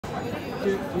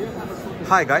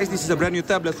Hi guys, this is a brand new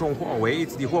tablet from Huawei.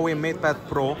 It's the Huawei MatePad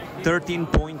Pro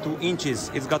 13.2 inches.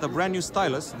 It's got a brand new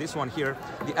stylus, this one here,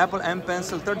 the Apple M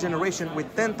Pencil 3rd generation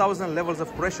with 10,000 levels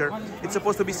of pressure. It's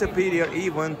supposed to be superior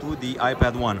even to the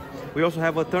iPad 1. We also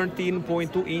have a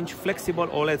 13.2 inch flexible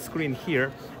OLED screen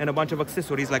here and a bunch of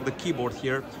accessories like the keyboard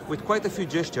here with quite a few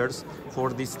gestures for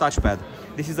this touchpad.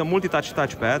 This is a multi-touch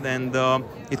touchpad and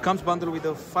it comes bundled with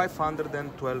a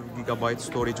 512GB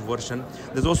storage version.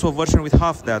 There's also a version with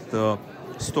half that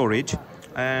storage,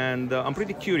 and I'm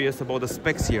pretty curious about the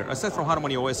specs here. Aside from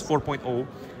HarmonyOS 4.0,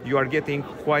 you are getting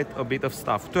quite a bit of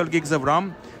stuff. 12 gigs of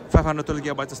RAM,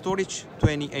 512GB of storage,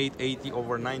 2880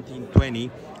 over 1920,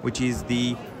 which is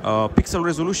the pixel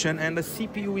resolution, and the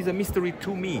CPU is a mystery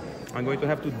to me. I'm going to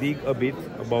have to dig a bit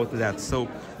about that. So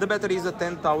the battery is a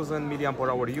 10,000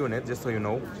 mAh unit, just so you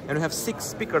know, and we have 6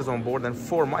 speakers on board and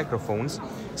 4 microphones.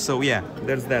 So yeah,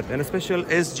 there's that, and a special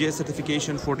SGS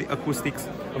certification for the acoustics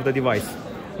of the device.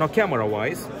 Now,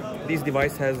 camera-wise, this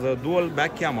device has a dual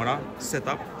back camera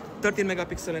setup, 13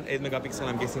 megapixel and 8 megapixel.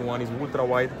 I'm guessing one is ultra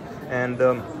wide, and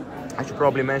I should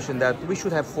probably mention that we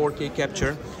should have 4K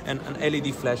capture, and an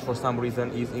LED flash for some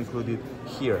reason is included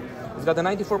here. It's got a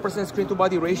 94% screen to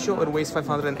body ratio. It weighs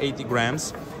 580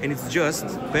 grams, and it's just,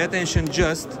 pay attention,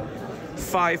 just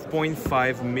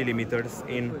 5.5 millimeters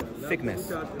in thickness.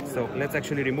 So let's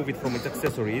actually remove it from its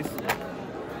accessories.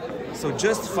 So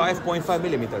just 5.5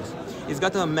 millimeters. It's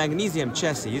got a magnesium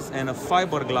chassis and a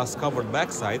fiberglass covered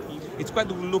backside. It's quite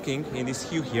good looking in this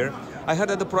hue here. I heard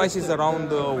that the price is around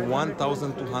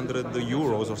 1,200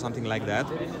 euros or something like that.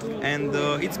 And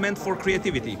it's meant for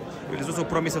creativity. There is also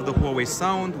promise of the Huawei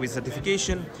sound with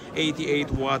certification,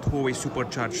 88 watt Huawei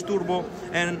supercharged turbo,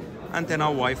 and antenna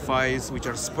Wi-Fi's which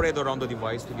are spread around the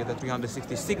device to get a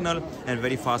 360 signal and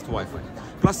very fast Wi-Fi.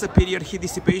 Plus superior heat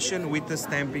dissipation with the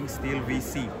stamping steel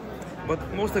VC.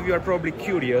 But most of you are probably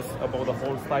curious about the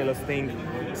whole stylus thing.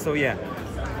 So yeah,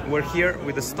 we're here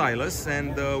with the stylus,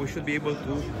 and we should be able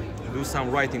to do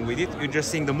some writing with it. You're just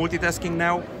seeing the multitasking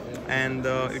now, and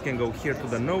you can go here to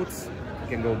the notes, you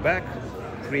can go back,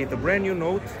 create a brand new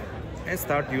note, and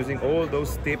start using all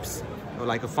those tips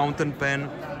like a fountain pen,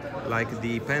 like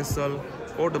the pencil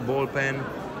or the ball pen,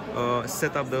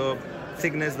 set up the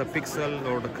thickness, the pixel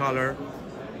or the color.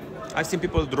 I've seen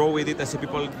people draw with it, I've seen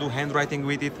people do handwriting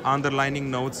with it, underlining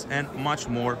notes, and much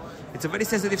more. It's a very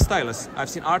sensitive stylus. I've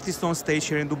seen artists on stage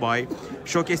here in Dubai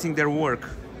showcasing their work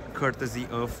courtesy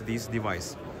of this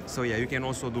device. So yeah, you can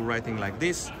also do writing like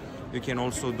this, you can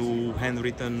also do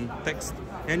handwritten text,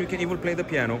 and you can even play the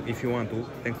piano if you want to,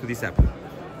 thanks to this app,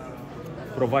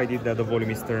 provided that the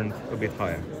volume is turned a bit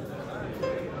higher.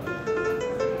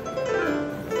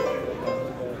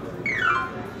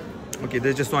 Okay,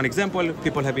 there's just one example.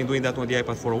 People have been doing that on the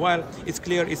iPad for a while. It's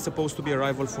clear it's supposed to be a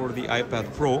rival for the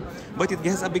iPad Pro, but it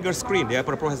has a bigger screen. The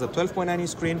iPad Pro has a 12.9 inch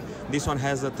screen. This one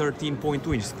has a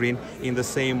 13.2 inch screen in the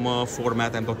same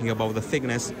format. I'm talking about the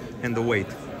thickness and the weight.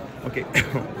 Okay,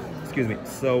 excuse me.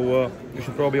 So you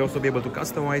should probably also be able to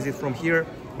customize it from here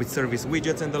with service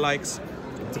widgets and the likes.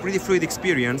 It's a pretty fluid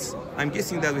experience. I'm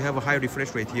guessing that we have a high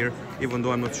refresh rate here, even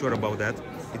though I'm not sure about that.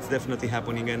 It's definitely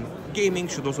happening, and gaming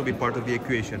should also be part of the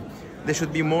equation. There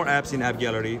should be more apps in App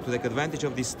Gallery to take advantage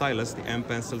of this stylus, the M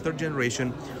Pencil 3rd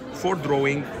generation, for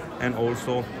drawing and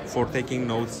also for taking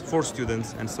notes for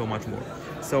students and so much more.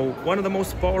 So one of the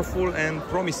most powerful and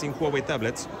promising Huawei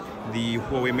tablets, the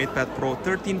Huawei MatePad Pro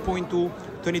 13.2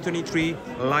 2023,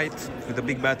 light with a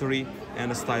big battery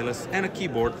and a stylus and a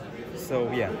keyboard.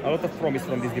 So yeah, a lot of promise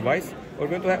from this device. We're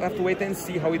going to have to wait and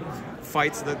see how it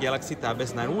fights the Galaxy Tab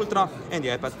S9 Ultra and the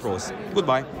iPad Pros.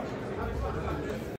 Goodbye.